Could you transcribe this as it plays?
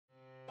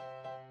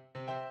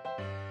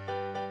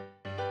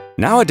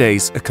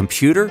Nowadays, a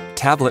computer,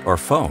 tablet, or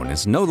phone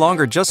is no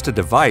longer just a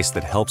device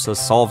that helps us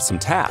solve some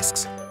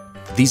tasks.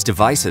 These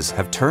devices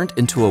have turned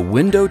into a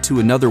window to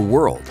another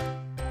world,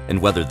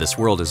 and whether this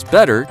world is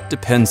better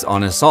depends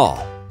on us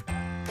all.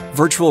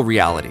 Virtual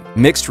reality,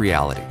 mixed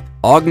reality,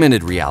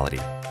 augmented reality,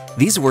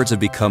 these words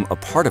have become a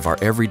part of our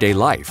everyday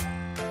life.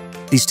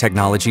 These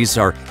technologies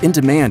are in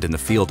demand in the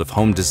field of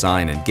home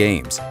design and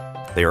games.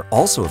 They are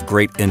also of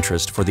great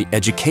interest for the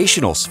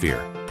educational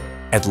sphere.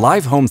 And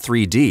Live Home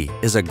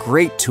 3D is a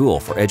great tool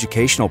for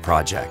educational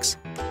projects.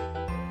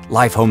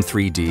 Live Home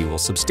 3D will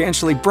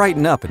substantially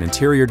brighten up an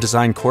interior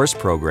design course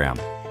program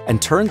and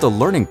turn the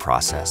learning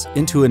process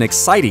into an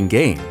exciting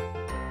game.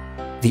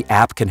 The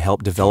app can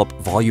help develop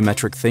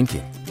volumetric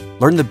thinking,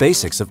 learn the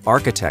basics of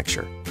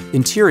architecture,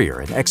 interior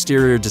and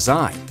exterior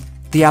design.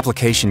 The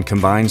application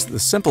combines the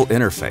simple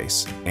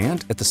interface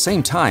and, at the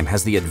same time,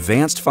 has the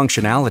advanced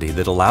functionality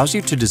that allows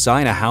you to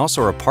design a house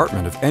or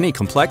apartment of any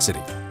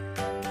complexity.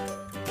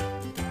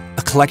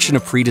 A collection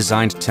of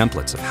pre-designed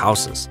templates of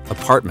houses,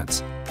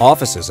 apartments,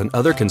 offices, and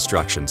other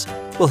constructions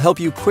will help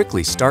you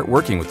quickly start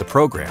working with the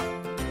program.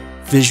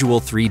 Visual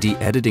 3D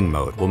editing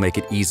mode will make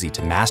it easy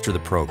to master the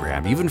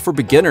program, even for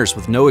beginners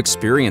with no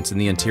experience in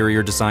the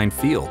interior design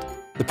field.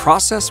 The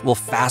process will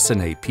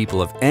fascinate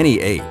people of any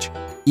age,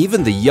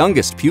 even the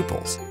youngest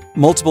pupils.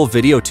 Multiple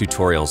video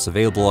tutorials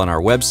available on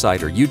our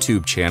website or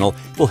YouTube channel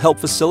will help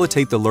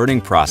facilitate the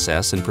learning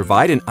process and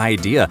provide an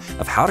idea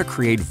of how to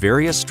create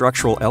various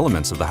structural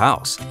elements of the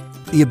house.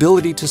 The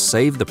ability to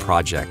save the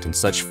project in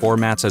such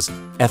formats as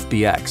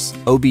FBX,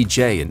 OBJ,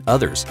 and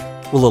others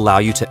will allow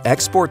you to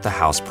export the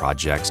house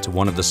projects to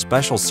one of the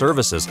special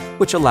services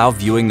which allow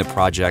viewing the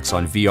projects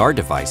on VR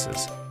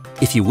devices.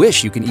 If you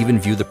wish, you can even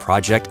view the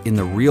project in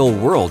the real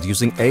world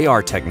using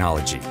AR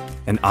technology.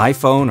 An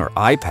iPhone or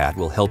iPad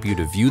will help you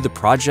to view the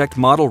project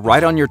model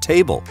right on your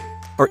table,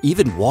 or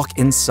even walk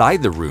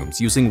inside the rooms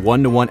using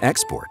one-to-one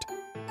export.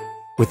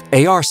 With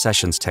AR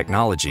Sessions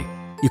technology,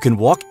 you can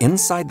walk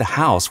inside the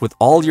house with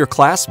all your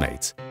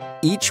classmates,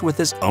 each with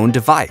his own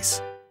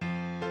device.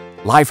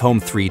 Live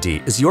Home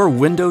 3D is your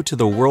window to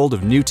the world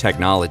of new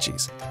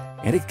technologies,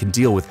 and it can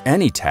deal with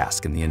any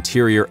task in the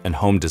interior and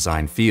home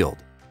design field.